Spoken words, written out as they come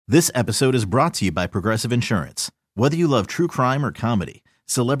This episode is brought to you by Progressive Insurance. Whether you love true crime or comedy,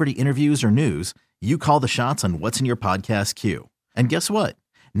 celebrity interviews or news, you call the shots on what's in your podcast queue. And guess what?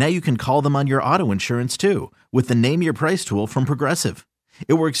 Now you can call them on your auto insurance too with the Name Your Price tool from Progressive.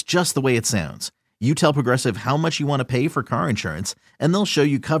 It works just the way it sounds. You tell Progressive how much you want to pay for car insurance, and they'll show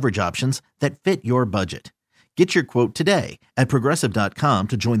you coverage options that fit your budget. Get your quote today at Progressive.com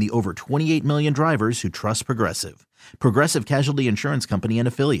to join the over 28 million drivers who trust Progressive. Progressive Casualty Insurance Company and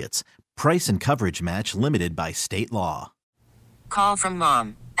Affiliates. Price and coverage match limited by state law. Call from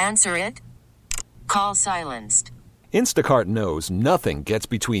mom. Answer it. Call silenced. Instacart knows nothing gets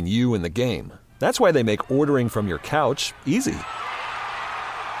between you and the game. That's why they make ordering from your couch easy.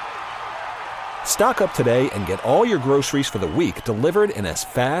 Stock up today and get all your groceries for the week delivered in as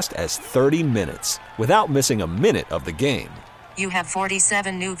fast as 30 minutes without missing a minute of the game. You have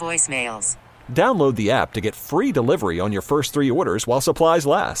 47 new voicemails. Download the app to get free delivery on your first 3 orders while supplies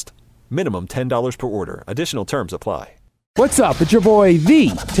last. Minimum $10 per order. Additional terms apply. What's up? It's your boy, The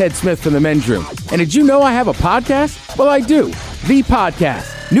Ted Smith from The Men's Room. And did you know I have a podcast? Well, I do. The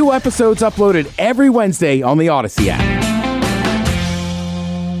Podcast. New episodes uploaded every Wednesday on the Odyssey app.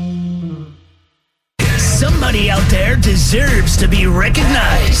 Somebody out there deserves to be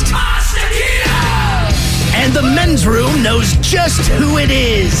recognized. And the Men's Room knows just who it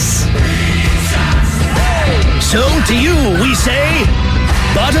is. So to you, we say,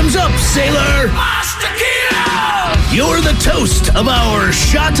 bottoms up, sailor. You're the toast of our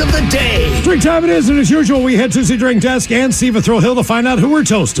shot of the day. Drink time it is, and as usual, we head to the drink desk and Steve Thrill Hill to find out who we're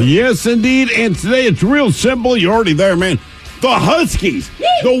toasting. Yes, indeed, and today it's real simple. You're already there, man. The Huskies,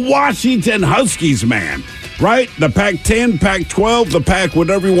 the Washington Huskies, man. Right? The Pac-10, Pac-12, the Pac,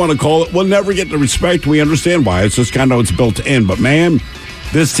 whatever you want to call it, will never get the respect. We understand why. It's just kind of it's built in. But, man,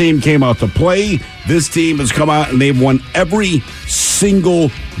 this team came out to play. This team has come out and they've won every single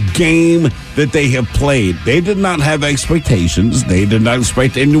game that they have played. They did not have expectations. They did not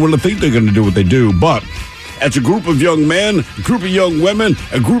expect anyone to think they're going to do what they do. But as a group of young men, a group of young women,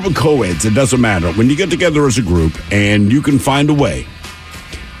 a group of co-eds, it doesn't matter. When you get together as a group and you can find a way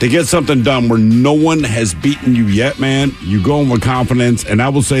to get something done where no one has beaten you yet, man, you go in with confidence. And I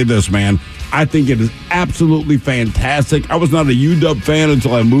will say this, man, I think it is absolutely fantastic. I was not a UW fan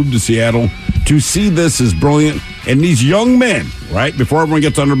until I moved to Seattle. To see this is brilliant. And these young men, right, before everyone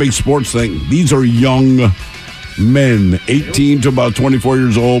gets on a big sports thing, these are young men, 18 to about 24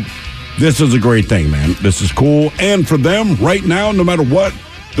 years old. This is a great thing, man. This is cool. And for them, right now, no matter what,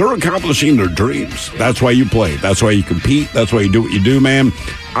 they're accomplishing their dreams. That's why you play. That's why you compete. That's why you do what you do, man.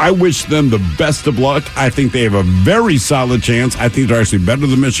 I wish them the best of luck. I think they have a very solid chance. I think they're actually better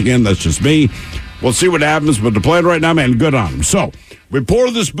than Michigan. That's just me. We'll see what happens. But the plan right now, man, good on them. So we pour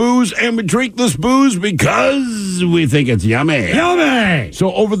this booze and we drink this booze because we think it's yummy. Yummy!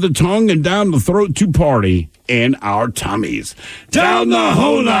 So over the tongue and down the throat to party in our tummies. Down the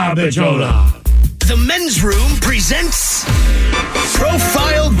hola, bichola. The Men's Room presents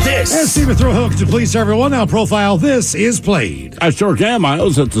Profile This. And Steve Thrill Hill, could you please, everyone, now Profile This is played. I sure can,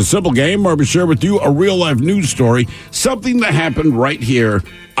 Miles. It's a simple game where we share with you a real-life news story, something that happened right here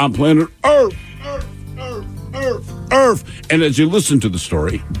on planet Earth. And as you listen to the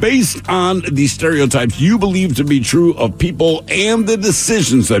story, based on the stereotypes you believe to be true of people and the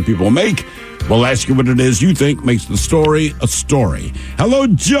decisions that people make, we'll ask you what it is you think makes the story a story. Hello,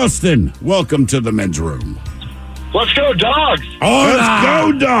 Justin. Welcome to the Men's Room. Let's go, dogs. Oh, let's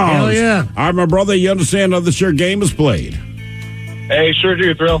go, dogs. Hell yeah. All right, my brother, you understand how this year game is played? Hey, sure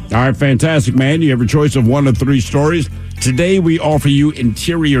do, Thrill. All right, fantastic, man. You have a choice of 1 of 3 stories. Today, we offer you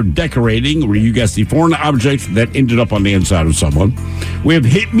interior decorating, where you guess the foreign object that ended up on the inside of someone. We have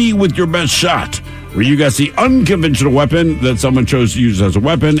Hit Me With Your Best Shot, where you guess the unconventional weapon that someone chose to use as a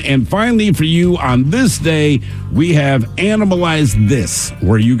weapon. And finally, for you on this day, we have Animalize This,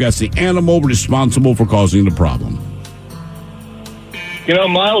 where you guess the animal responsible for causing the problem. You know,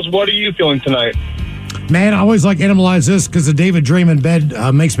 Miles, what are you feeling tonight? Man, I always like Animalize This because the David Draymond bed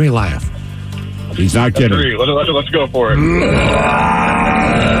makes me laugh. He's not kidding. Agree. Let's go for it.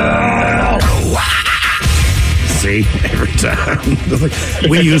 See, every time.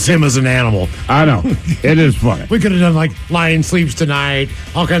 We use him as an animal. I know. It is funny. We could have done like Lion Sleeps Tonight,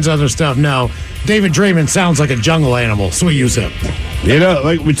 all kinds of other stuff. No, David Draymond sounds like a jungle animal, so we use him. You know,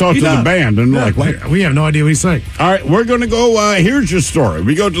 like we talked to the band, and like we have no idea what he's saying. All right, we're going to go. Here's your story.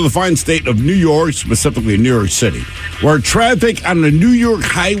 We go to the fine state of New York, specifically New York City, where traffic on the New York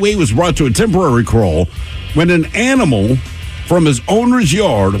highway was brought to a temporary crawl when an animal from his owner's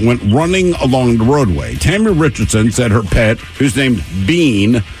yard went running along the roadway. Tammy Richardson said her pet, who's named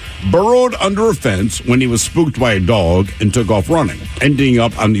Bean, burrowed under a fence when he was spooked by a dog and took off running, ending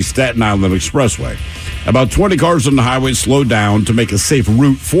up on the Staten Island Expressway. About 20 cars on the highway slowed down to make a safe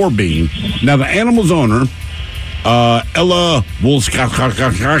route for Bean. Now, the animal's owner, Ella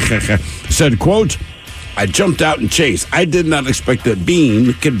Wolska, said, quote, "I jumped out and chased. I did not expect that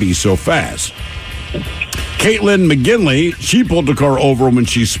Bean could be so fast." Caitlin McGinley, she pulled the car over when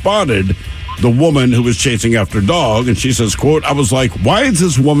she spotted the woman who was chasing after dog, and she says, quote, "I was like, why is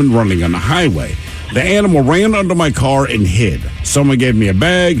this woman running on the highway? The animal ran under my car and hid. Someone gave me a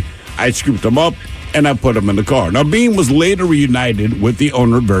bag. I scooped him up, and I put him in the car." Now, Bean was later reunited with the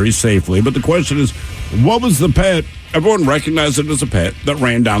owner very safely, but the question is, what was the pet? Everyone recognized it as a pet that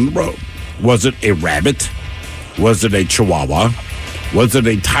ran down the road. Was it a rabbit? Was it a chihuahua? Was it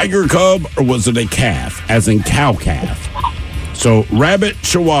a tiger cub, or was it a calf, as in cow calf? So, rabbit,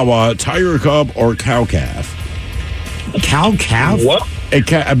 chihuahua, tiger cub, or cow calf? Cow calf? What?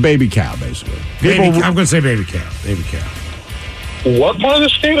 A baby cow, basically. I'm going to say baby cow. Baby cow. What part of the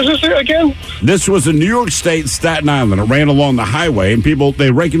state was this again? This was in New York State, Staten Island. It ran along the highway, and people,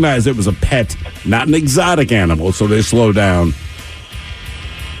 they recognized it was a pet, not an exotic animal, so they slowed down.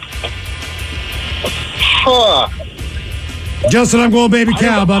 Huh. Justin, I'm going baby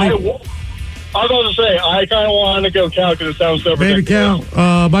cow, buddy. I was going to say, I kind of wanted to go cow because it sounds so Baby ridiculous.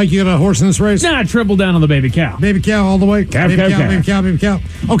 cow. Mike, you got a horse in this race? Nah, triple down on the baby cow. Baby cow all the way? Cow, baby cow, cow, cow. baby cow, baby cow.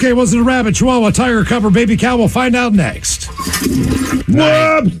 Okay, was it a rabbit, chihuahua, tiger, cub, or baby cow? We'll find out next.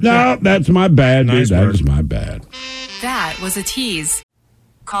 Whoops! No, that's my bad, dude. That is my bad. That was a tease.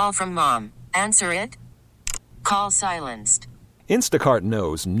 Call from mom. Answer it. Call silenced. Instacart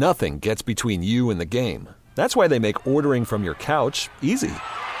knows nothing gets between you and the game. That's why they make ordering from your couch easy.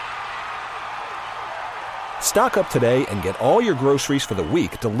 Stock up today and get all your groceries for the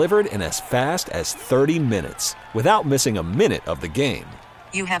week delivered in as fast as 30 minutes without missing a minute of the game.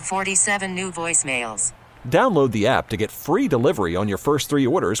 You have 47 new voicemails. Download the app to get free delivery on your first 3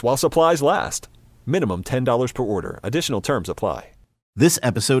 orders while supplies last. Minimum $10 per order. Additional terms apply. This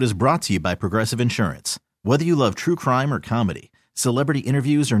episode is brought to you by Progressive Insurance. Whether you love true crime or comedy, celebrity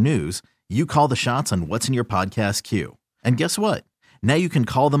interviews or news, you call the shots on what's in your podcast queue. And guess what? Now you can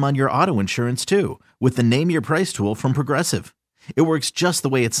call them on your auto insurance too with the Name Your Price tool from Progressive. It works just the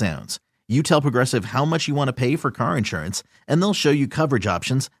way it sounds. You tell Progressive how much you want to pay for car insurance, and they'll show you coverage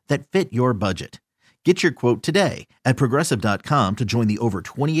options that fit your budget. Get your quote today at Progressive.com to join the over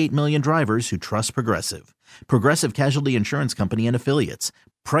 28 million drivers who trust Progressive. Progressive Casualty Insurance Company and Affiliates.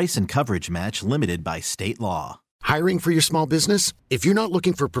 Price and coverage match limited by state law. Hiring for your small business? If you're not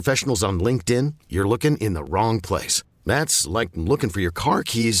looking for professionals on LinkedIn, you're looking in the wrong place. That's like looking for your car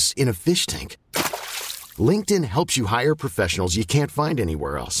keys in a fish tank. LinkedIn helps you hire professionals you can't find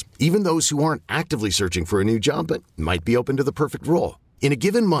anywhere else, even those who aren't actively searching for a new job but might be open to the perfect role. In a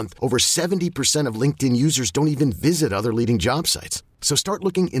given month, over 70% of LinkedIn users don't even visit other leading job sites. So start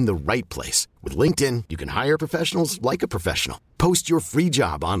looking in the right place. With LinkedIn, you can hire professionals like a professional. Post your free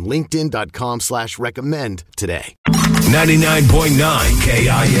job on linkedin.com/recommend today. 99.9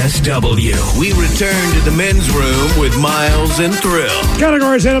 KISW. We return to the men's room with Miles and Thrill.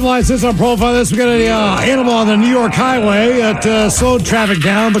 Categories, animal sits on profile this. We got an animal on the New York highway that slowed traffic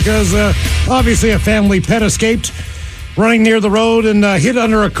down because obviously a family pet escaped running near the road and hid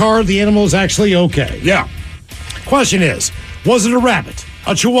under a car. The animal is actually okay. Yeah. Question is, was it a rabbit,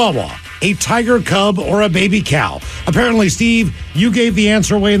 a chihuahua, a tiger cub, or a baby cow? Apparently, Steve, you gave the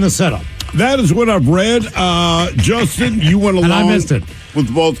answer away in the setup. That is what I've read. Justin, you went along And I missed it.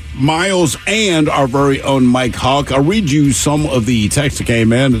 with both Miles and our very own Mike Hawk. I'll read you some of the text that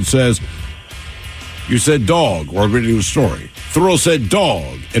came in. It says, you said dog, or reading the story. Thrill said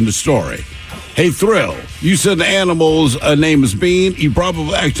dog in the story. Hey, Thrill, you said the animal's name is Bean. You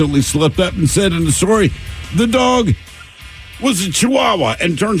probably accidentally slipped up and said in the story, the dog was a chihuahua.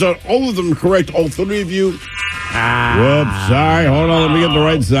 And turns out all of them are correct, all three of you. Whoops, sorry. Hold on, let me get the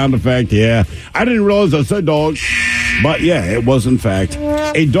right sound effect. Yeah, I didn't realize I said dog. But yeah, it was in fact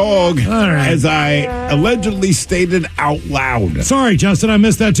a dog, as I allegedly stated out loud. Sorry, Justin, I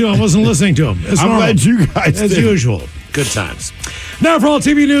missed that too. I wasn't listening to him. It's I'm normal. glad you guys As did. usual. Good times. Now for all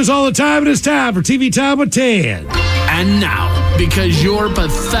TV news all the time, it is time for TV Time with Ted. And now, because your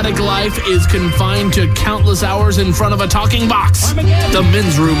pathetic life is confined to countless hours in front of a talking box, the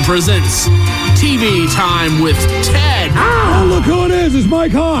Men's Room presents TV Time with Ted. Oh, look who it is. It's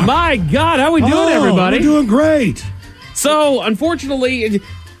Mike Hawk. My God, how we doing, everybody? We're doing great. So, unfortunately,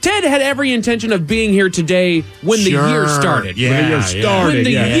 Ted had every intention of being here today when the year started. Yeah, when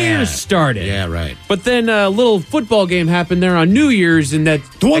the year started. Yeah, right. But then a little football game happened there on New Year's, and that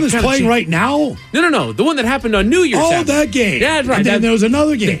The one that's playing right now? No. The one that happened on New Year's. Oh, that game. Yeah, that's right. And then there was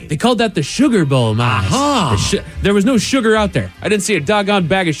another game. They called that the Sugar Bowl, Miles. There was no sugar out there. I didn't see a doggone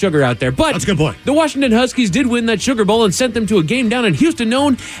bag of sugar out there. But that's a good point. The Washington Huskies did win that Sugar Bowl and sent them to a game down in Houston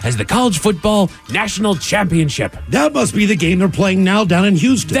known as the College Football National Championship. That must be the game they're playing now down in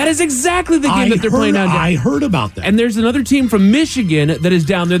Houston. That is exactly the game that they're playing now. I heard about that. And there's another team from Michigan that is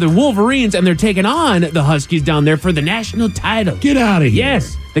down there, the Wolverines, and they're taking on the Huskies down there for the national title. Get out of here.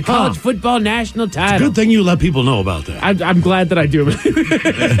 Yes, the College Football National title. It's a good thing you let people know about that. I'm glad that I do. We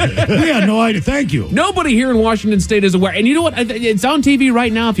had no idea. Thank you. Nobody here in Washington State is aware. And you know what? It's on TV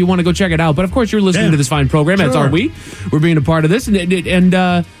right now if you want to go check it out. But of course, you're listening to this fine program, as are we. We're being a part of this.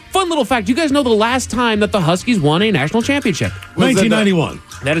 And fun little fact, you guys know the last time that the Huskies won a national championship? 1991.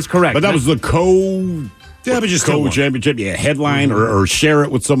 That is correct. But that was the co-championship. Yeah, headline or share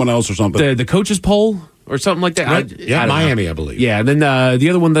it with someone else or something. The coaches poll or something like that. Right. Miami, I believe. Yeah, and then the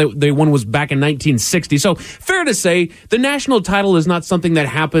other one that they won was back in 1960. So fair to say, the national title is not something that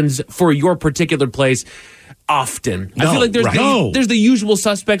happens for your particular place often. I feel like there's the usual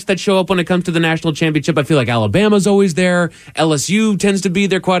suspects that show up when it comes to the national championship. I feel like Alabama's always there. LSU tends to be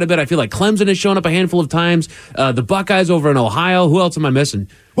there quite a bit. I feel like Clemson has shown up a handful of times. The Buckeyes over in Ohio. Who else am I missing?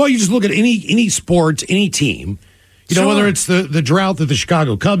 Well, you just look at any sport, any team. You know, whether it's the drought that the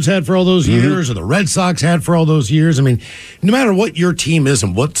Chicago Cubs had for all those years or the Red Sox had for all those years. I mean, no matter what your team is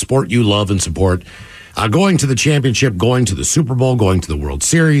and what sport you love and support, going to the championship, going to the Super Bowl, going to the World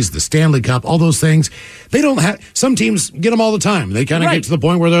Series, the Stanley Cup, all those things, they don't have, some teams get them all the time. They kind of get to the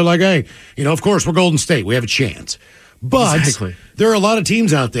point where they're like, hey, of course we're Golden State. We have a chance. But there are a lot of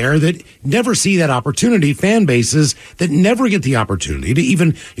teams out there that never see that opportunity, fan bases that never get the opportunity to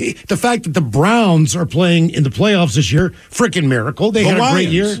even, the fact that the Browns are playing in the playoffs this year, freaking miracle. They had a great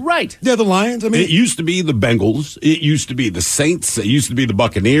year. Right. Yeah, the Lions. I mean, it used to be the Bengals. It used to be the Saints. It used to be the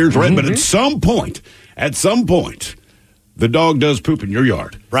Buccaneers, right? But at some point, the dog does poop in your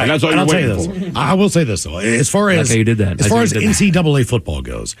yard. Right. And that's all and you're I'll tell you waiting this. for. I will say this, though. As far as you did that. As far as NCAA football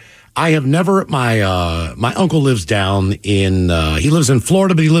goes, I have never, my uncle lives down in, he lives in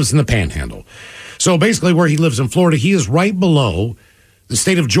Florida, but he lives in the Panhandle. So basically where he lives in Florida, he is right below the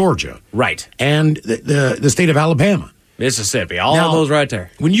state of Georgia. Right. And the state of Alabama. Mississippi, all of those right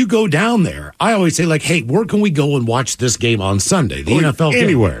there. When you go down there, I always say, like, hey, where can we go and watch this game on Sunday? The NFL game.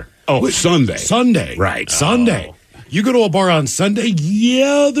 Anywhere. Oh, Sunday. Sunday. Right. Sunday. You go to a bar on Sunday,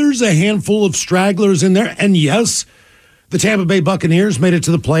 there's a handful of stragglers in there. And yes, the Tampa Bay Buccaneers made it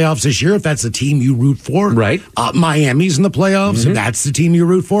to the playoffs this year, if that's the team you root for. Right. Miami's in the playoffs, if that's the team you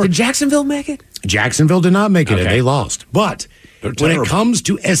root for. Did Jacksonville make it? Jacksonville did not make it, and they lost. But when it comes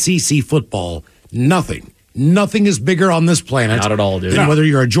to SEC football, nothing is bigger on this planet. Not at all, dude. Than whether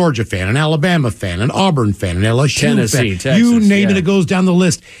you're a Georgia fan, an Alabama fan, an Auburn fan, an LSU Tennessee, fan. Texas, you name it goes down the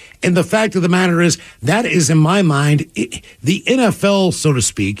list. And the fact of the matter is, that is, in my mind, the NFL, so to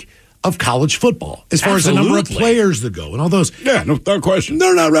speak, of college football. As far as the number of players that go and all those. Yeah, no question.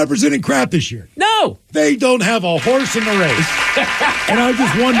 They're not representing crap this year. No. They don't have a horse in the race. And I'm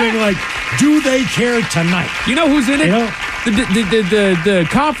just wondering, like, do they care tonight? You know who's in it? The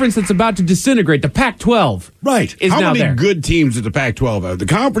conference that's about to disintegrate, the Pac-12. Right. Is How now many there. good teams did the Pac-12 have? The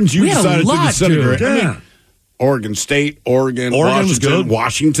conference you decided to disintegrate. Dude. I mean, Oregon State, Oregon was good.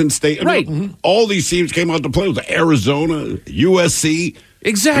 Washington State. Right. All these teams came out to play with Arizona, USC.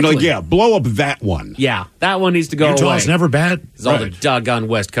 Exactly. And like, blow up that one. Yeah, that one needs to go away. Utah's never bad. It's all the doggone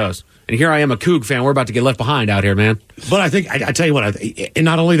West Coast. And here I am, a Coug fan. We're about to get left behind out here, man. But I think, I tell you what, and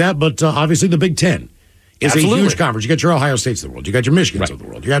not only that, but obviously the Big Ten is a huge conference. You got your Ohio States of the world. You got your Michigans of the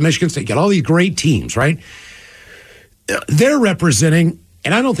world. You got Michigan State. You got all these great teams, right? They're representing,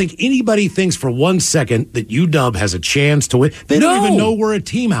 and I don't think anybody thinks for 1 second that UW has a chance to win. They don't even know we're a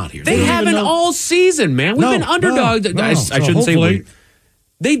team out here. They haven't all season, man. We've been underdogs. I shouldn't say we.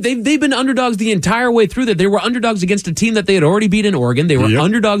 They've been underdogs the entire way through that. They were underdogs against a team that they had already beat in Oregon. They were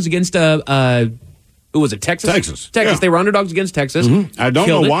underdogs against who was it? Texas. Yeah. They were underdogs against Texas. I don't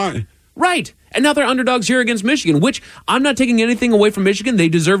know why. Right. And now they're underdogs here against Michigan, which I'm not taking anything away from Michigan. They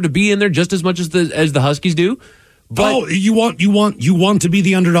deserve to be in there just as much as the Huskies do. But you want to be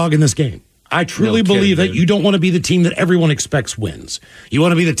the underdog in this game. I truly believe that you don't want to be the team that everyone expects wins. You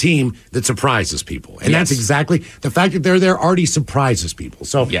want to be the team that surprises people. And that's exactly the fact that they're there already surprises people.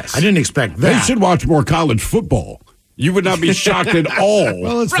 So I didn't expect that. They should watch more college football. You would not be shocked at all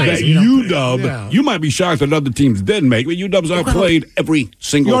Well, let's that face it, UW, you might be shocked that other teams didn't make, but UW's outplayed every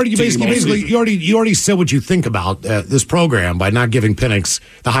single team. You already said what you think about this program by not giving Penix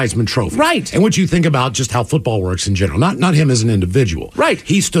the Heisman Trophy. Right. And what you think about just how football works in general, not him as an individual. Right.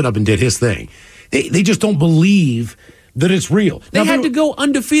 He stood up and did his thing. They just don't believe that it's real. They had to go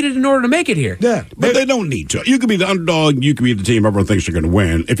undefeated in order to make it here. Yeah. But they don't need to. You could be the underdog. You could be the team everyone thinks you're going to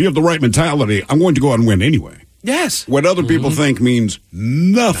win. If you have the right mentality, I'm going to go out and win anyway. Yes. What other people think means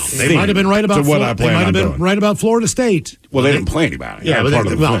nothing. They might have been right about right about Florida State. Well, they didn't play anybody. Yeah, but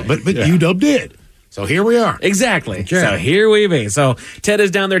UW did. So here we are. Exactly. Okay. So here we be. So Ted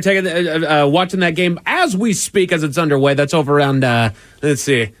is down there watching that game as we speak, as it's underway. That's over around, let's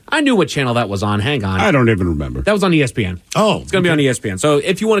see. I knew what channel that was on. Hang on. I don't even remember. That was on ESPN. Oh. It's going to be on ESPN. So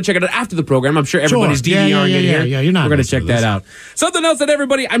if you want to check it out after the program, I'm sure everybody's DVRing it here. Yeah, you're not. We're going to check that out. Something else that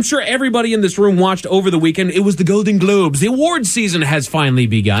I'm sure everybody in this room watched over the weekend. It was the Golden Globes. The awards season has finally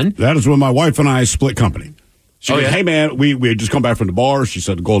begun. That is when my wife and I split company. She goes, hey, man, we had just come back from the bar. She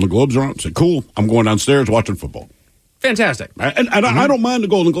said the Golden Globes are on. I said, cool. I'm going downstairs watching football. Fantastic. And I don't mind the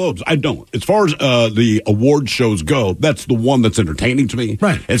Golden Globes. I don't. As far as the award shows go, that's the one that's entertaining to me.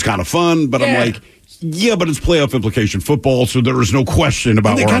 Right. It's kind of fun, but I'm like, yeah, but it's playoff implication football, so there is no question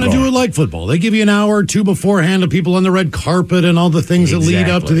about They kind of do it like football. They give you an hour or two beforehand of people on the red carpet and all the things that lead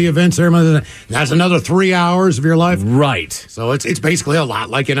up to the event ceremony. That's another 3 hours of your life. Right. So it's basically a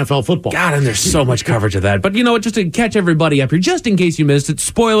lot like NFL football. God, and there's so much coverage of that. But you know what? Just to catch everybody up here, just in case you missed it,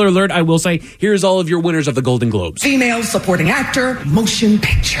 spoiler alert, I will say, here's all of your winners of the Golden Globes. Female supporting actor, motion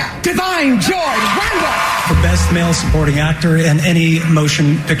picture. Divine Joy Randolph. For Best Male Supporting Actor in any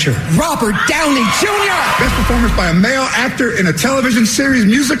motion picture. Robert Downey Jr. Best performance by a male actor in a television series,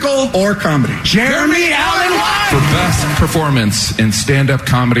 musical, or comedy. Jeremy Allen White. For best performance in stand-up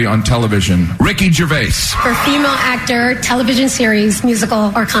comedy on television, Ricky Gervais. For female actor, television series,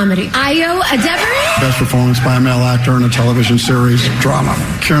 musical, or comedy, Ayo Edebiri. Best performance by a male actor in a television series, drama,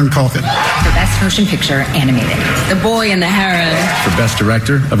 Kieran Culkin. For best motion picture, animated, The Boy and the Heron. For best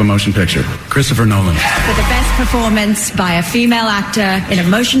director of a motion picture, Christopher Nolan. For the best performance by a female actor in a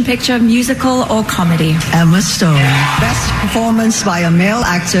motion picture, musical, or comedy, Emma Stone. Best performance by a male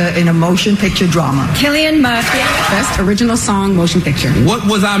actor in a motion picture drama, Cillian Murphy. Best original song motion picture. What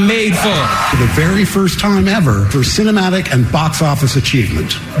was I made for? For the very first time ever for cinematic and box office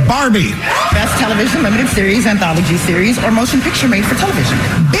achievement, Barbie. Best television limited series, anthology series, or motion picture made for television.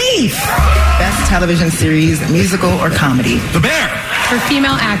 Beef. Best television series, musical, or comedy. The Bear. For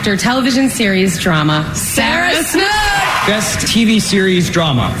female actor, television series, drama, Sarah Snook. Best TV series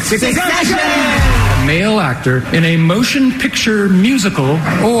drama, Succession. male actor in a motion picture, musical,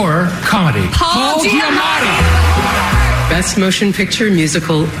 or comedy, Paul Giamatti. Best motion picture,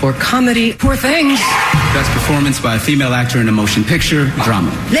 musical, or comedy, Poor Things. Best performance by a female actor in a motion picture,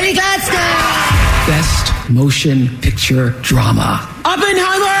 drama. Lily Gladstone. Best motion picture drama,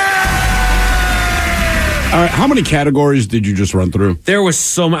 Oppenheimer. All right, how many categories did you just run through? There was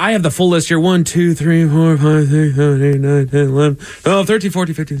so many. I have the full list here. 1, 2, 3, 4, 5, 6, 7, 8, 9, 10, 11, 12, 13,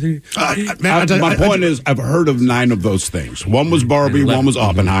 14, 15, 16. My point is, I've heard of 9 of those things. One was Barbie, one was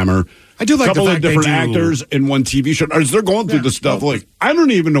Oppenheimer. I do like a couple the of fact different they do- actors in one TV show. As they're going through the stuff, like, I don't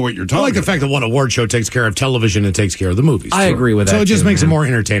even know what you're I talking like the about. fact that one award show takes care of television and takes care of the movies. I agree with that, So it just too, makes man. it more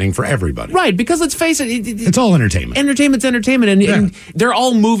entertaining for everybody. Right, because let's face it, It's all entertainment. entertainment's entertainment, and they're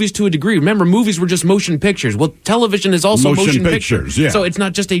all movies to a degree. Remember, movies were just motion pictures. Well, television is also Motion motion pictures, yeah. So it's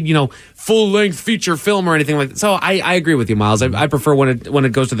not just a full-length feature film or anything like that. So I agree with you, Miles. I prefer when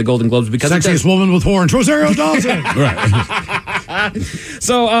it goes to the Golden Globes because it Sexiest woman with horns, Rosario Dawson. Right.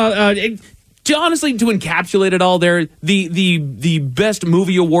 So, honestly, to encapsulate it all there, the best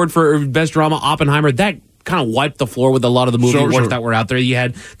movie award for best drama, Oppenheimer, that kind of wiped the floor with a lot of the movie awards that were out there. You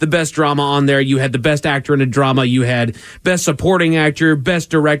had the best drama on there. You had the best actor in a drama. You had best supporting actor, best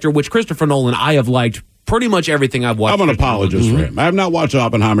director, which Christopher Nolan, I have liked pretty much everything I've watched. I'm an apologist for him. I have not watched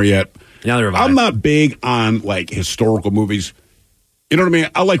Oppenheimer yet. Neither have I. I'm not big on, historical movies. You know what I mean?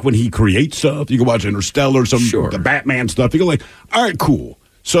 I like when he creates stuff. You can watch Interstellar, the Batman stuff. You go all right, cool.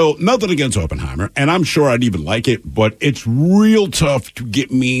 So nothing against Oppenheimer, and I'm sure I'd even like it, but it's real tough to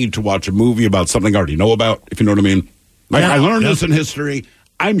get me to watch a movie about something I already know about, if you know what I mean. I learned this in history.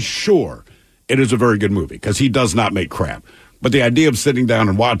 I'm sure it is a very good movie because he does not make crap. But the idea of sitting down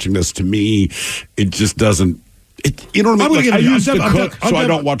and watching this, to me, it just doesn't. You know what I mean? I used to cook, so I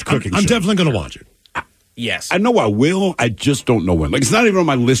don't watch cooking I'm shows. definitely going to watch it. Yes. I know I will. I just don't know when. It's not even on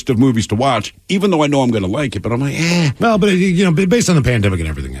my list of movies to watch, even though I know I'm going to like it. But I'm like, Well, but based on the pandemic and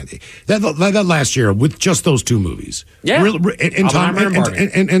everything, that last year with just those two movies, Yeah. and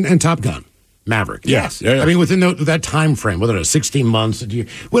Top Gun. Maverick. Yes. Yeah. I mean, within that time frame, whether it's 16 months,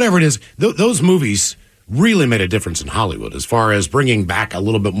 whatever it is, those movies really made a difference in Hollywood as far as bringing back a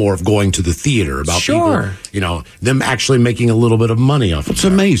little bit more of going to the theater about people, them actually making a little bit of money off of it. It's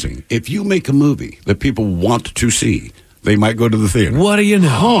amazing. If you make a movie that people want to see, they might go to the theater. What do you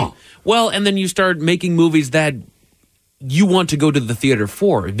know? Well, and then you start making movies that you want to go to the theater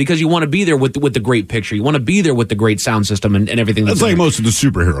for because you want to be there with the great picture. You want to be there with the great sound system and everything. That's like most of the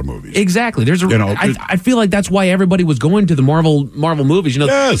superhero movies. Exactly. I feel like that's why everybody was going to the Marvel movies.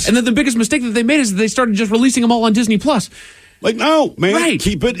 Yes. And then the biggest mistake that they made is that they started just releasing them all on Disney Plus. Like, no, man. Right.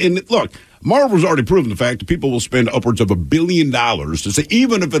 Keep it in. Look, Marvel's already proven the fact that people will spend upwards of $1 billion to say,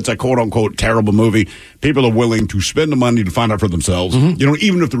 even if it's a quote-unquote terrible movie, people are willing to spend the money to find out for themselves. Mm-hmm.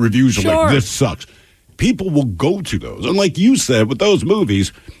 Even if the reviews are like, this sucks. People will go to those. And like you said, with those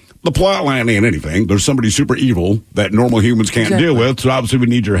movies, the plot line ain't anything. There's somebody super evil that normal humans can't deal with, so obviously we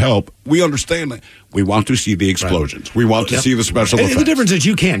need your help. We understand that. We want to see the explosions. Right. We want to see the special effects. And the difference is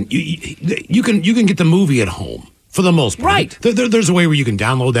you can get the movie at home. For the most part. Right. There's a way where you can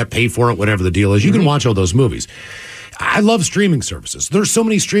download that, pay for it, whatever the deal is. You can watch all those movies. I love streaming services. There's so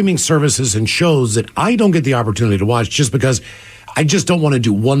many streaming services and shows that I don't get the opportunity to watch just because I just don't want to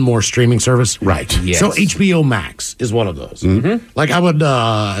do one more streaming service. Right. Yes. So HBO Max is one of those. Mm-hmm. Like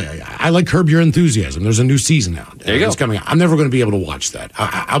I like Curb Your Enthusiasm. There's a new season out. There you go. It's coming out. I'm never going to be able to watch that.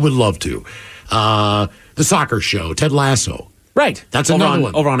 I would love to. The soccer show, Ted Lasso. Right. That's another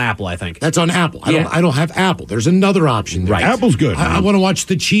one. Over on Apple, I think. That's on Apple. I don't have Apple. There's another option there. Right. Apple's good. I want to watch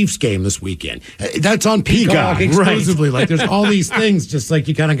the Chiefs game this weekend. That's on Peacock exclusively. Right. Like there's all these things just like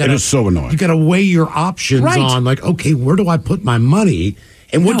you kind of got to. It is so annoying. You got to weigh your options on like, okay, where do I put my money?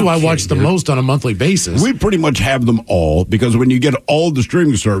 And what do I watch the most on a monthly basis? We pretty much have them all because when you get all the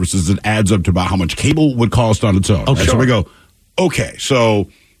streaming services, it adds up to about how much cable would cost on its own. Okay. So we go, okay, so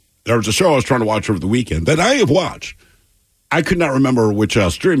there was a show I was trying to watch over the weekend that I have watched. I could not remember which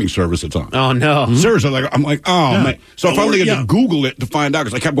streaming service it's on. Oh, no. Seriously, I'm like, man. So I finally had to Google it to find out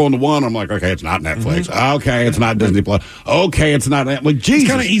because I kept going to one. I'm like, okay, it's not Netflix. Mm-hmm. Okay, it's not Disney Plus. Okay, it's not. Like, Jesus. It's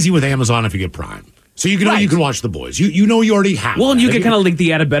kind of easy with Amazon if you get Prime. So you can watch The Boys. You already have. Well, and you get kind of like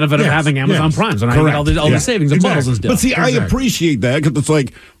the added benefit of having Amazon Prime. So now you get all the savings and bundles and stuff. But see, I appreciate that because it's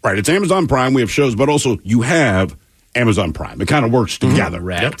like, right, it's Amazon Prime. We have shows, but also you have Amazon Prime. It kind of works together.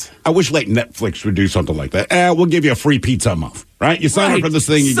 Right. Yep. I wish like Netflix would do something like that. We'll give you a free pizza a month. Right? You sign up for this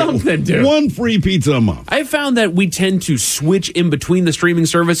thing, you get one free pizza a month. I found that we tend to switch in between the streaming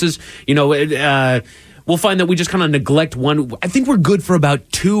services. We'll find that we just kind of neglect one. I think we're good for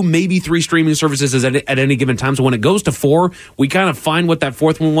about 2, maybe 3 streaming services at any given time. So when it goes to 4, we kind of find what that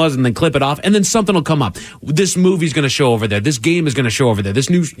 4th one was and then clip it off. And then something will come up. This movie's going to show over there. This game is going to show over there. This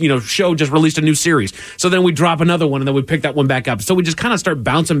new show just released a new series. So then we drop another one and then we pick that one back up. So we just kind of start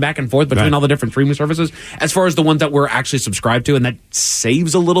bouncing back and forth between all the different streaming services as far as the ones that we're actually subscribed to. And that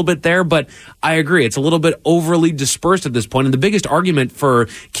saves a little bit there. But I agree. It's a little bit overly dispersed at this point. And the biggest argument for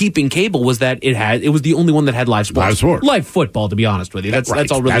keeping cable was that it was the only one that had live sports. Live football, to be honest with you. That's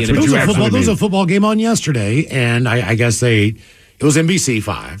all really. There was a football game on yesterday, and I guess it was NBC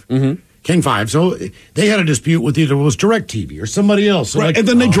 5. Mm-hmm. King 5. So they had a dispute with either it was DirecTV or somebody else. So right, and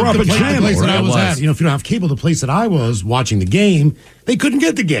then they drop a channel. The place that I was at, if you don't have cable, the place that I was watching the game, they couldn't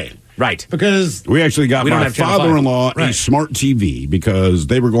get the game. Right. Because we actually got my father-in-law a smart TV because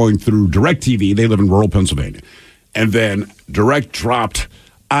they were going through DirecTV. They live in rural Pennsylvania. And then Direct dropped,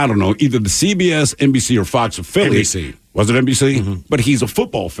 I don't know, either the CBS, NBC, or Fox affiliate. NBC. Was it NBC? Mm-hmm. But he's a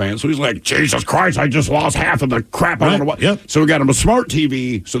football fan, so he's like, Jesus Christ, I just lost half of the crap I want to watch. Yep. So we got him a smart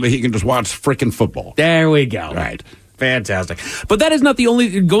TV so that he can just watch freaking football. There we go. Right. Fantastic. But that is not the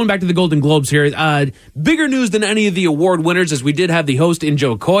only, going back to the Golden Globes here, bigger news than any of the award winners is we did have the host in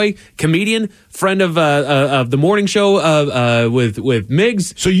Joe Coy, comedian, friend of the morning show with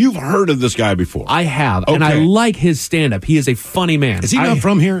Miggs. So you've heard of this guy before? I have, and I like his stand-up. He is a funny man. Is he not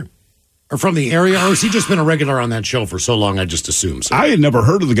from here? Or from the area? Or has he just been a regular on that show for so long, I just assumed so? I had never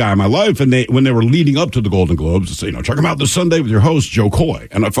heard of the guy in my life, and when they were leading up to the Golden Globes, they said, check him out this Sunday with your host, Joe Coy.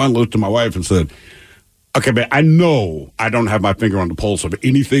 And I finally looked at my wife and said, okay, but I know I don't have my finger on the pulse of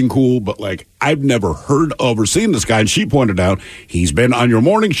anything cool, but I've never heard of or seen this guy. And she pointed out he's been on your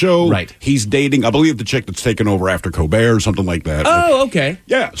morning show. Right. He's dating, I believe, the chick that's taken over after Colbert or something like that. Oh, okay.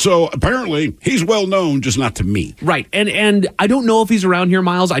 Yeah. So apparently he's well known, just not to me. Right. And I don't know if he's around here,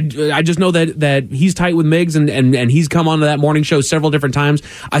 Miles. I just know that he's tight with Miggs and he's come onto that morning show several different times.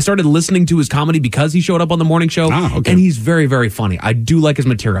 I started listening to his comedy because he showed up on the morning show. Ah, okay. And he's very, very funny. I do like his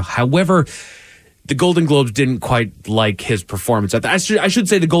material. However, the Golden Globes didn't quite like his performance. I should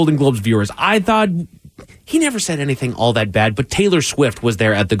say the Golden Globes viewers. I thought he never said anything all that bad, but Taylor Swift was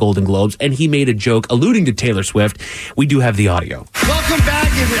there at the Golden Globes, and he made a joke alluding to Taylor Swift. We do have the audio. Welcome back.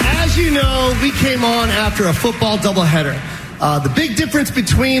 As you know, we came on after a football doubleheader. The big difference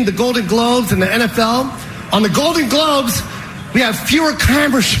between the Golden Globes and the NFL, on the Golden Globes, we have fewer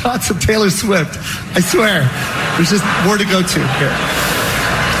camera shots of Taylor Swift. I swear. There's just more to go to here.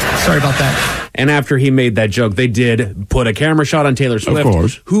 Sorry about that. And after he made that joke, they did put a camera shot on Taylor Swift, of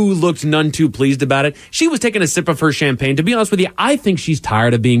course, who looked none too pleased about it. She was taking a sip of her champagne. To be honest with you, I think she's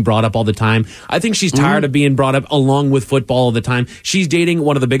tired of being brought up all the time. I think she's tired of being brought up along with football all the time. She's dating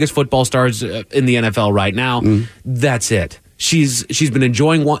one of the biggest football stars in the NFL right now. That's it. She's been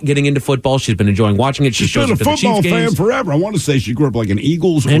enjoying getting into football. She's been enjoying watching it. She's been a football fan forever. I want to say she grew up like an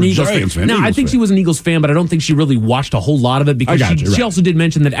Eagles or Giants fan. No, I think she was an Eagles fan, but I don't think she really watched a whole lot of it because she also did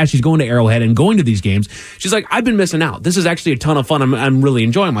mention that as she's going to Arrowhead and going to these games, she's like, I've been missing out. This is actually a ton of fun. I'm really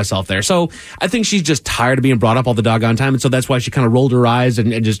enjoying myself there. So I think she's just tired of being brought up all the doggone time, and so that's why she kind of rolled her eyes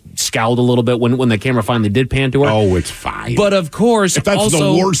and just scowled a little bit when the camera finally did pan to her. Oh, it's fine. But of course, if that's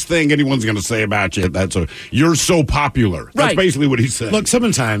the worst thing anyone's going to say about you, you're so popular. That's basically what he said. Look,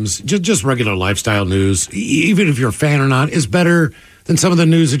 sometimes just regular lifestyle news, even if you're a fan or not, is better than some of the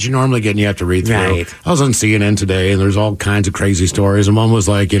news that you normally get and you have to read through. Right. I was on CNN today, and there's all kinds of crazy stories. And one was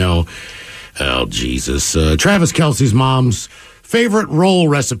like, oh, Jesus, Travis Kelce's mom's favorite roll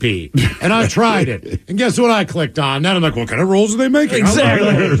recipe. And I tried it. And guess what I clicked on? Now I'm like, what kind of rolls are they making?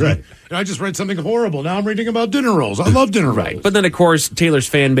 Exactly. Right. And I just read something horrible. Now I'm reading about dinner rolls. I love dinner rolls. But then, of course, Taylor's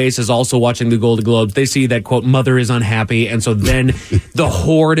fan base is also watching the Golden Globes. They see that, quote, mother is unhappy. And so then the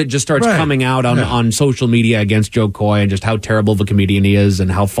horde just starts coming out on social media against Joe Coy and just how terrible of a comedian he is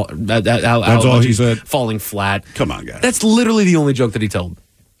and how all he said. Falling flat. Come on, guys. That's literally the only joke that he told.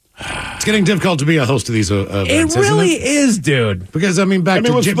 It's getting difficult to be a host of these events. It really is, dude. Because, back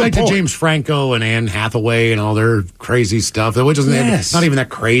to James Franco and Anne Hathaway and all their crazy stuff, which is not even that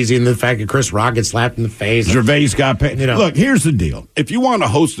crazy, and the fact that Chris Rock gets slapped in the face. Gervais got paid. Look, here's the deal. If you want to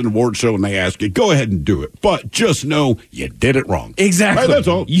host an award show and they ask you, go ahead and do it. But just know you did it wrong. Exactly. Right, that's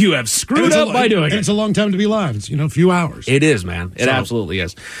all. You have screwed up by doing it. It's a long time to be live. It's, a few hours. It is, man. It absolutely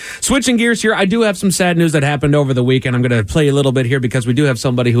is. Switching gears here, I do have some sad news that happened over the weekend. I'm going to play a little bit here because we do have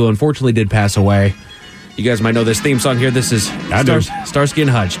somebody who unfortunately did pass away. You guys might know this theme song here. This is Starsky and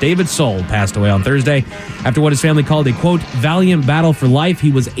Hutch. David Soul passed away on Thursday after what his family called a, quote, valiant battle for life.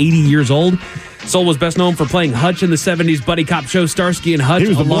 He was 80 years old. Soul was best known for playing Hutch in the 70s buddy cop show Starsky and Hutch. He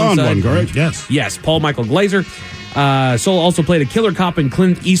was the blonde one, correct? Yes, Paul Michael Glazer. Soul also played a killer cop in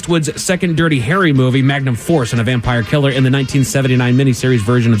Clint Eastwood's second Dirty Harry movie, Magnum Force, and a vampire killer in the 1979 miniseries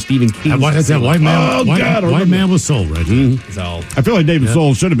version of Stephen King's. What is that? White man was Soul, right? Mm-hmm. So I feel like David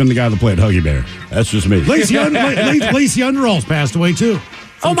Soul should have been the guy that played Huggy Bear. That's just me. Lacey Underalls passed away, too.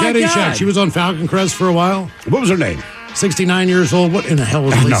 Oh, my God. Shack. She was on Falcon Crest for a while. What was her name? 69 years old. What in the hell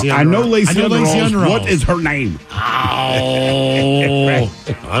was Lacey Underalls? I know Lacey Underalls. What is her name? Oh,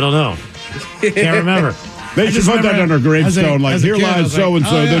 I don't know. Can't remember. They should put that on her gravestone, here lies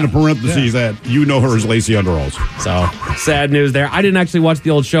so-and-so, then in parentheses that you know her as Lacey Underalls. So, sad news there. I didn't actually watch the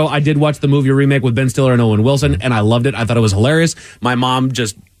old show. I did watch the movie remake with Ben Stiller and Owen Wilson, and I loved it. I thought it was hilarious. My mom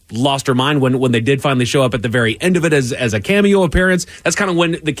just lost her mind when they did finally show up at the very end of it as a cameo appearance. That's kind of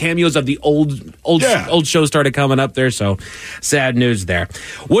when the cameos of the old shows started coming up there. So sad news there.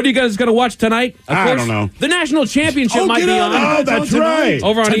 What are you guys going to watch tonight? Of I course, don't know. The national championship might be on. Oh, that's right.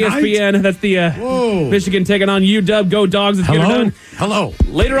 Over on ESPN. That's the Michigan taking on UW. Go Dogs. Let's get it done. Hello.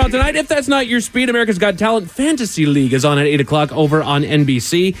 Later on tonight, if that's not your speed, America's Got Talent Fantasy League is on at 8 o'clock over on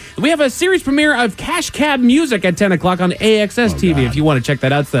NBC. We have a series premiere of Cash Cab Music at 10 o'clock on AXS TV. If you want to check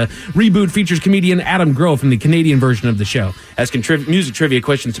that out, it's the reboot features comedian Adam Grove from the Canadian version of the show. Asking music trivia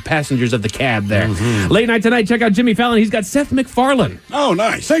questions to passengers of the cab there. Mm-hmm. Late night tonight, check out Jimmy Fallon. He's got Seth MacFarlane. Oh,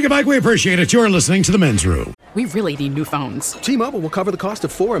 nice. Thank you, Mike. We appreciate it. You're listening to The Men's Room. We really need new phones. T-Mobile will cover the cost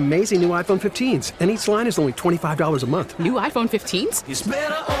of 4 amazing new iPhone 15s, and each line is only $25 a month. New iPhone 15s? It's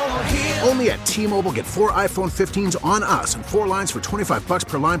better over here. Only at T-Mobile, get 4 iPhone 15s on us and 4 lines for $25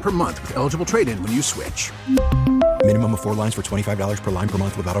 per line per month with eligible trade-in when you switch. Minimum of 4 lines for $25 per line per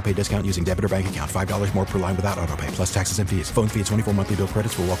month with autopay discount using debit or bank account. $5 more per line without autopay, plus taxes and fees. Phone fee at 24 monthly bill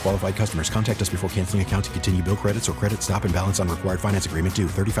credits for well-qualified customers. Contact us before canceling account to continue bill credits or credit stop and balance on required finance agreement due.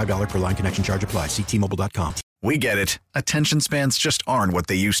 $35 per line connection charge applies. See T-Mobile.com. We get it. Attention spans just aren't what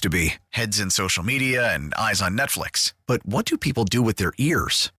they used to be. Heads in social media and eyes on Netflix. But what do people do with their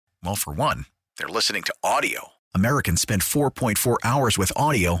ears? Well, for one, they're listening to audio. Americans spend 4.4 hours with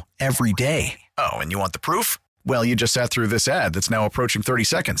audio every day. Oh, and you want the proof? Well, you just sat through this ad that's now approaching 30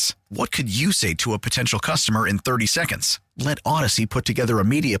 seconds. What could you say to a potential customer in 30 seconds? Let Odyssey put together a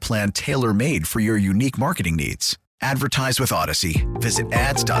media plan tailor-made for your unique marketing needs. Advertise with Odyssey. Visit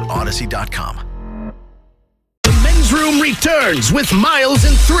ads.odyssey.com. The Men's Room returns with Miles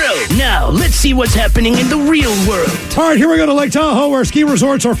and Thrill. Now, let's see what's happening in the real world. All right, here we go to Lake Tahoe, where ski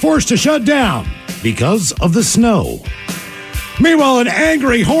resorts are forced to shut down because of the snow. Meanwhile, an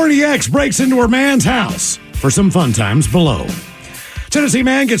angry, horny ex breaks into her man's house for some fun times below. Tennessee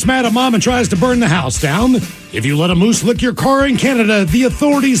man gets mad at mom and tries to burn the house down. If you let a moose lick your car in Canada, the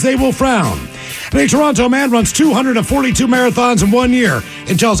authorities, they will frown. And a Toronto man runs 242 marathons in 1 year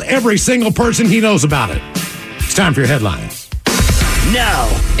and tells every single person he knows about it. It's time for your headlines. Now,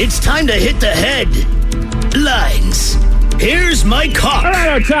 it's time to hit the headlines. Here's my cop. All right,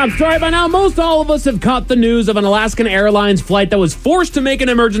 our top story. By now, most all of us have caught the news of an Alaskan Airlines flight that was forced to make an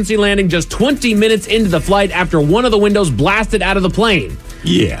emergency landing just 20 minutes into the flight after one of the windows blasted out of the plane.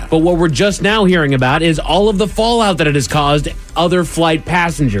 Yeah. But what we're just now hearing about is all of the fallout that it has caused other flight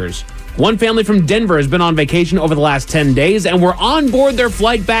passengers. One family from Denver has been on vacation over the last 10 days and were on board their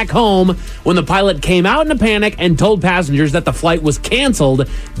flight back home when the pilot came out in a panic and told passengers that the flight was canceled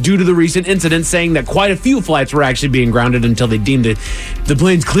due to the recent incident, saying that quite a few flights were actually being grounded until they deemed it the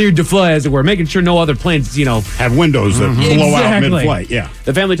planes cleared to fly, as it were, making sure no other planes, have windows that blow out mid-flight. Yeah.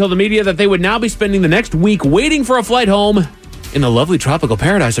 The family told the media that they would now be spending the next week waiting for a flight home in the lovely tropical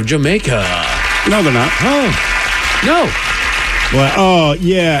paradise of Jamaica. No, they're not. Oh, no. Well,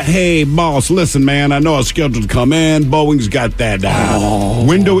 yeah. Hey, boss, listen, man. I know I was scheduled to come in. Boeing's got that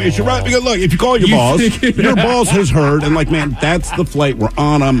window issue, right? Because look, if you call your boss, your boss has heard, and man, that's the flight we're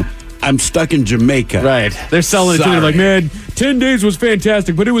on. I'm stuck in Jamaica. Right. They're selling it to me like, man, 10 days was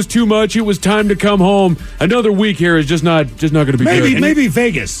fantastic, but it was too much. It was time to come home. Another week here is just not going to be good. Maybe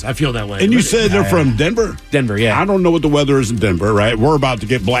Vegas. I feel that way. And you said they're from Denver? Denver, yeah. I don't know what the weather is in Denver, right? We're about to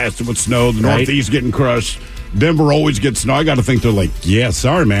get blasted with snow. The Northeast getting crushed. Denver always gets snow. I got to think they're like, yeah,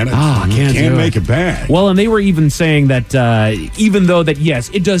 sorry, man. Can't make it back. Well, and they were even saying that even though that, yes,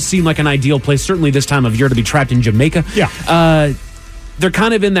 it does seem like an ideal place, certainly this time of year, to be trapped in Jamaica. Yeah. They're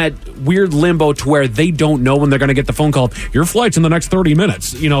kind of in that weird limbo to where they don't know when they're going to get the phone call. Your flight's in the next 30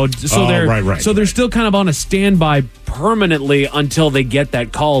 minutes. So they're still kind of on a standby permanently until they get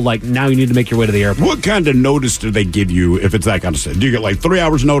that call. Like, now you need to make your way to the airport. What kind of notice do they give you if it's that kind of stuff? Do you get 3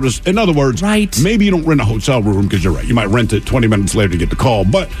 hours notice? In other words, maybe you don't rent a hotel room because you're right. You might rent it 20 minutes later to get the call,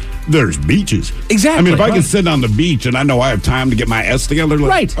 but there's beaches. Exactly. I mean, if I can sit on the beach and I know I have time to get my S together,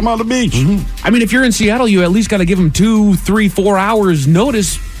 I'm on the beach. Mm-hmm. I mean, if you're in Seattle, you at least got to give them 2, 3, 4 hours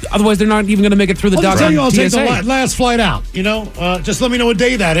notice. Otherwise, they're not even going to make it through the doggone I'll TSA. take the last flight out. Just let me know what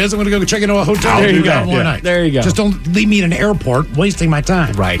day that is. I'm going to go check into a hotel. There you go. Night. There you go. Just don't leave me in an airport wasting my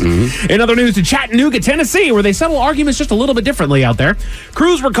time. Right. Mm-hmm. In other news, to Chattanooga, Tennessee, where they settle arguments just a little bit differently out there.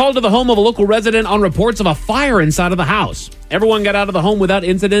 Crews were called to the home of a local resident on reports of a fire inside of the house. Everyone got out of the home without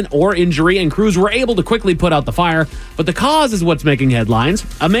incident or injury, and crews were able to quickly put out the fire. But the cause is what's making headlines.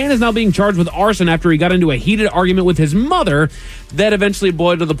 A man is now being charged with arson after he got into a heated argument with his mother that eventually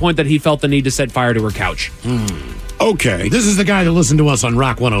boiled to the point that he felt the need to set fire to her couch. Okay. This is the guy that listened to us on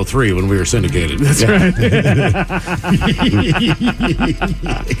Rock 103 when we were syndicated. That's right.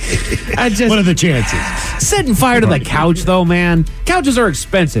 What are the chances? Setting fire to the couch, though, man. Couches are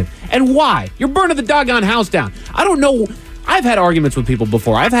expensive. And why? You're burning the doggone house down. I don't know. I've had arguments with people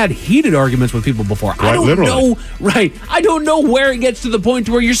before. I've had heated arguments with people before. I don't know. Right. I don't know where it gets to the point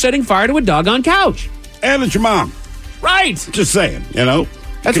to where you're setting fire to a doggone couch. And it's your mom. Right. Just saying,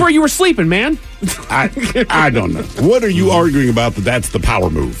 That's where you were sleeping, man. I don't know. What are you arguing about that's the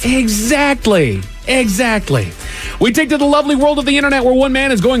power move? Exactly. We take to the lovely world of the internet, where one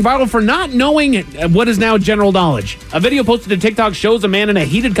man is going viral for not knowing what is now general knowledge. A video posted to TikTok shows a man in a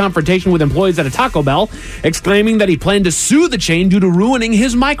heated confrontation with employees at a Taco Bell, exclaiming that he planned to sue the chain due to ruining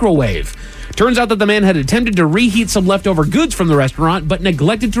his microwave. Turns out that the man had attempted to reheat some leftover goods from the restaurant, but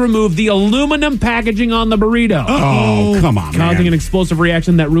neglected to remove the aluminum packaging on the burrito. Oh, come on, causing an explosive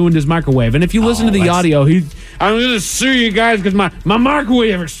reaction that ruined his microwave. And if you listen to the audio, I'm going to sue you guys because my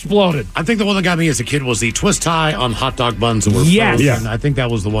microwave exploded. I think the one that got me as a kid was the twist tie on hot dog buns that were frozen. Yeah. I think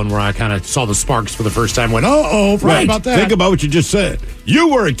that was the one where I kind of saw the sparks for the first time. Went, right about that. Think about what you just said.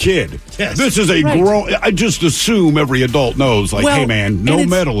 You were a kid. Yes. This is a grown. I just assume every adult knows. Hey, man, no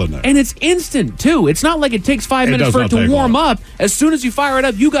metal in there. And it's instant too. It's not like it takes 5 minutes for it to warm up. As soon as you fire it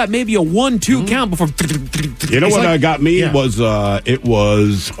up, you got maybe a 1-2 count before. You know what got me? Yeah. It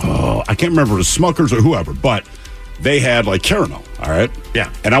was I can't remember, it was Smuckers or whoever, but they had caramel. All right.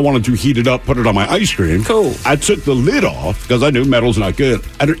 Yeah. And I wanted to heat it up, put it on my ice cream. Cool. I took the lid off because I knew metal's not good.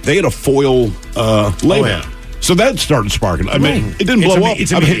 They had a foil label. So that started sparking. I mean, it didn't blow up.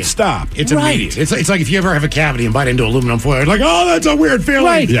 It's immediate. It stopped. It's immediate. It's like if you ever have a cavity and bite into aluminum foil, you're like, oh, that's a weird feeling.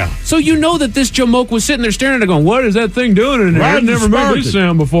 Right. Yeah. So you know that this jamoke was sitting there staring at it going, what is that thing doing in there? Right, I've never made sparking. this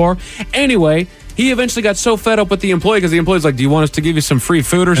sound before. Anyway, he eventually got so fed up with the employee because the employee's like, do you want us to give you some free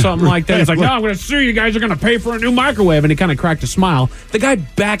food or something like that? He's like, no, I'm going to sue you guys. Are going to pay for a new microwave. And he kind of cracked a smile. The guy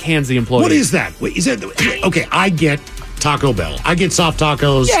backhands the employee. What is that? Wait, is that okay? I get Taco Bell. I get soft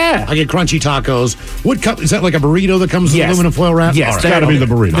tacos. Yeah. I get crunchy tacos. What cup is that? Like a burrito that comes with aluminum foil wrap? Yes, right. It's got to be the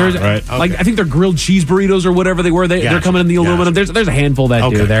burrito, right? Like I think they're grilled cheese burritos or whatever they were. They're coming in the aluminum. There's a handful that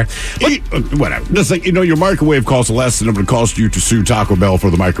do there. But, whatever. Just like, your microwave costs less than it would cost you to sue Taco Bell for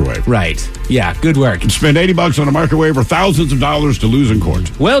the microwave. Right. Yeah, good work. And spend $80 on a microwave or thousands of dollars to lose in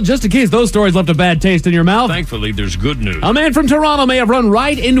court. Well, just in case those stories left a bad taste in your mouth. Thankfully, there's good news. A man from Toronto may have run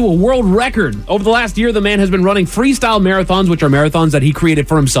right into a world record. Over the last year, the man has been running freestyle marathons, which are marathons that he created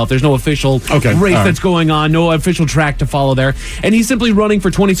for himself. There's no official race that's going on, no official track to follow there. And he's simply running for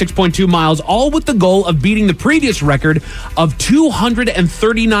 26.2 miles, all with the goal of beating the previous record of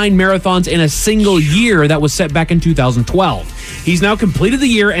 239 marathons in a single year that was set back in 2012. He's now completed the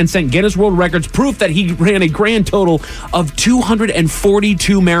year and sent Guinness World Records proof that he ran a grand total of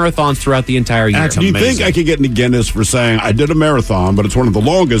 242 marathons throughout the entire year. Do you think I could get into Guinness for saying I did a marathon, but it's one of the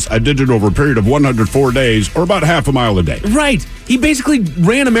longest? I did it over a period of 104 days or about half a mile a day. Right. He basically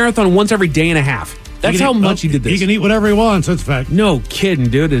ran a marathon once every day and a half. That's how much he did this. He can eat whatever he wants. That's a fact. No kidding,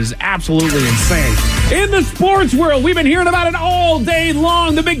 dude. It is absolutely insane. In the sports world, we've been hearing about it all day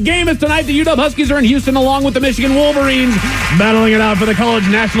long. The big game is tonight. The UW Huskies are in Houston along with the Michigan Wolverines, battling it out for the college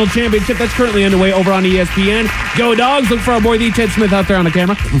national championship that's currently underway over on ESPN. Go Dogs. Look for our boy, the Ted Smith, out there on the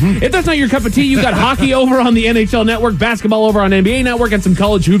camera. If that's not your cup of tea, you got hockey over on the NHL Network, basketball over on NBA Network, and some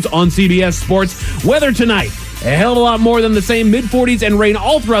college hoops on CBS Sports. Weather tonight. A hell of a lot more than the same mid-40s and rain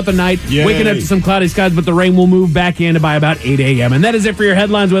all throughout the night. Yay. Waking up to some cloudy skies, but the rain will move back in by about 8 a.m. And that is it for your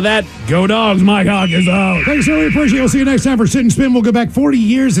headlines. With that, go Dogs. Mike Hawk is out. Thanks, sir. We appreciate it. We'll see you next time for Sit and Spin. We'll go back 40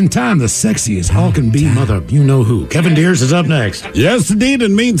 years in time. The sexiest Hawk and B mother, you know who. Kevin Deers is up next. Yes, indeed. In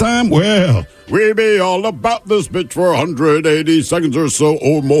the meantime, well, we be all about this bitch for 180 seconds or so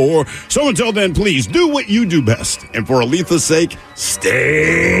or more. So until then, please do what you do best. And for Aletha's sake,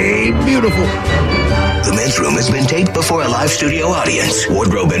 stay beautiful. The Men's Room has been taped before a live studio audience.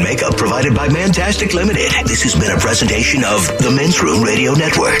 Wardrobe and makeup provided by Mantastic Limited. This has been a presentation of the Men's Room Radio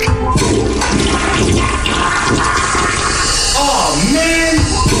Network. Oh, man!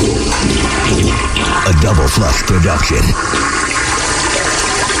 A Double Flush production.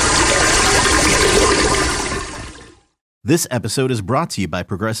 This episode is brought to you by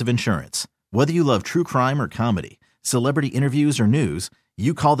Progressive Insurance. Whether you love true crime or comedy, celebrity interviews or news,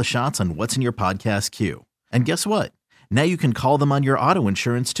 you call the shots on what's in your podcast queue. And guess what? Now you can call them on your auto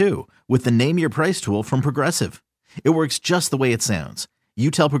insurance too with the Name Your Price tool from Progressive. It works just the way it sounds. You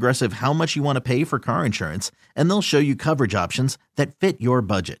tell Progressive how much you want to pay for car insurance, and they'll show you coverage options that fit your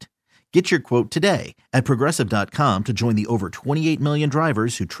budget. Get your quote today at Progressive.com to join the over 28 million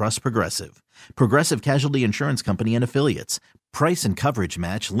drivers who trust Progressive. Progressive Casualty Insurance Company and Affiliates. Price and coverage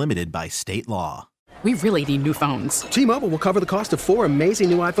match limited by state law. We really need new phones. T-Mobile will cover the cost of 4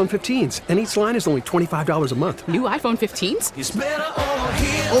 amazing new iPhone 15s, and each line is only $25 a month. New iPhone 15s? It's better over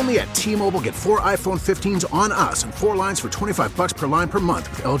here. Only at T-Mobile, get 4 iPhone 15s on us and 4 lines for $25 per line per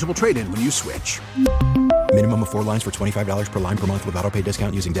month with eligible trade-in when you switch. Minimum of 4 lines for $25 per line per month with autopay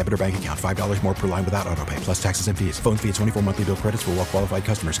discount using debit or bank account. $5 more per line without autopay, plus taxes and fees. Phone fee at 24 monthly bill credits for well-qualified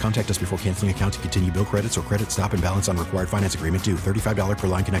customers. Contact us before canceling account to continue bill credits or credit stop and balance on required finance agreement due. $35 per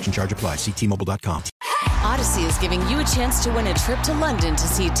line connection charge applies. See T-Mobile.com. Odyssey is giving you a chance to win a trip to London to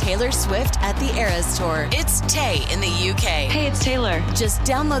see Taylor Swift at the Eras Tour. It's Tay in the UK. Hey, it's Taylor. Just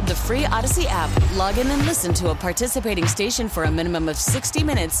download the free Odyssey app, log in and listen to a participating station for a minimum of 60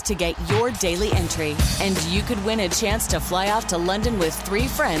 minutes to get your daily entry. And you could win a chance to fly off to London with 3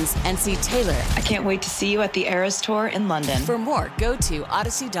 friends and see Taylor. I can't wait to see you at the Eras Tour in London. For more, go to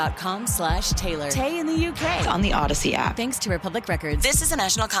odyssey.com/Taylor. Tay in the UK. It's on the Odyssey app. Thanks to Republic Records. This is a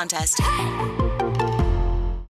national contest.